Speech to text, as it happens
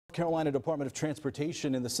Carolina Department of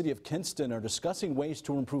Transportation and the city of Kinston are discussing ways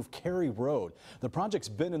to improve Carey Road. The project's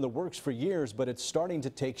been in the works for years, but it's starting to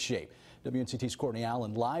take shape. WNCT's Courtney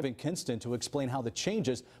Allen live in Kinston to explain how the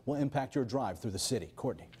changes will impact your drive through the city.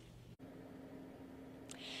 Courtney.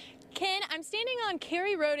 Ken, I'm standing on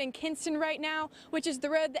Carey Road in Kinston right now, which is the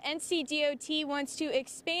road the NCDOT wants to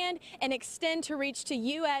expand and extend to reach to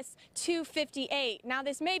US 258. Now,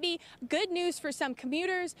 this may be good news for some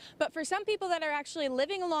commuters, but for some people that are actually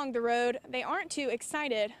living along the road, they aren't too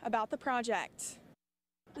excited about the project.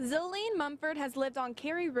 Zolene Mumford has lived on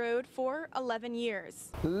Carey Road for 11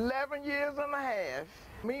 years. 11 years and a half.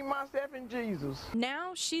 Me, myself, and Jesus.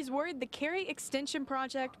 Now she's worried the Carey Extension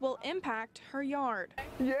project will impact her yard.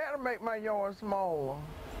 Yeah, it'll make my yard smaller.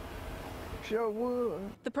 Sure would.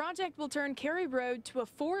 The project will turn Carey Road to a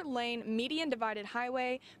 4-lane median divided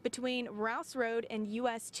highway between Rouse Road and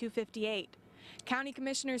US 258. County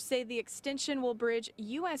commissioners say the extension will bridge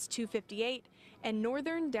US 258 and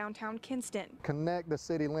northern downtown Kinston. Connect the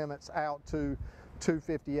city limits out to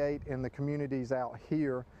 258 and the communities out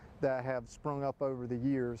here that have sprung up over the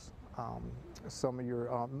years. Some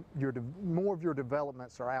of more of your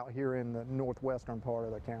developments are out here in the northwestern part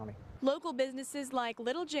of the county. Local businesses like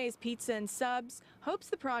Little J's Pizza and Subs hopes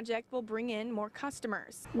the project will bring in more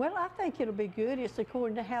customers. Well, I think it'll be good. It's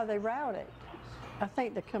according to how they route it. I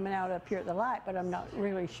think they're coming out up here at the light, but I'm not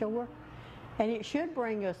really sure. And it should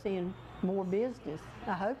bring us in more business.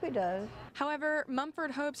 I hope it does. However,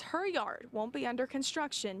 Mumford hopes her yard won't be under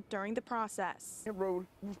construction during the process. The road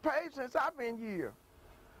was paved since I've been here.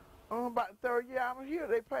 About the third year I was here,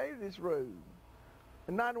 they paved this road.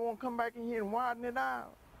 And now they want to come back in here and widen it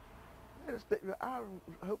out. I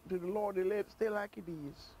hope to the Lord they let it stay like it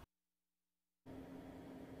is.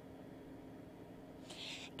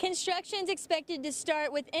 Construction is expected to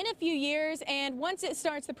start within a few years, and once it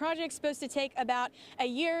starts, the project's supposed to take about a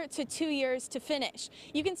year to 2 years to finish.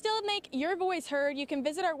 You can still make your voice heard. You can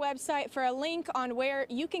visit our website for a link on where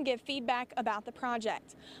you can give feedback about the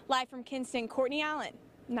project. Live from Kinston, Courtney Allen,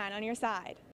 9 on your side.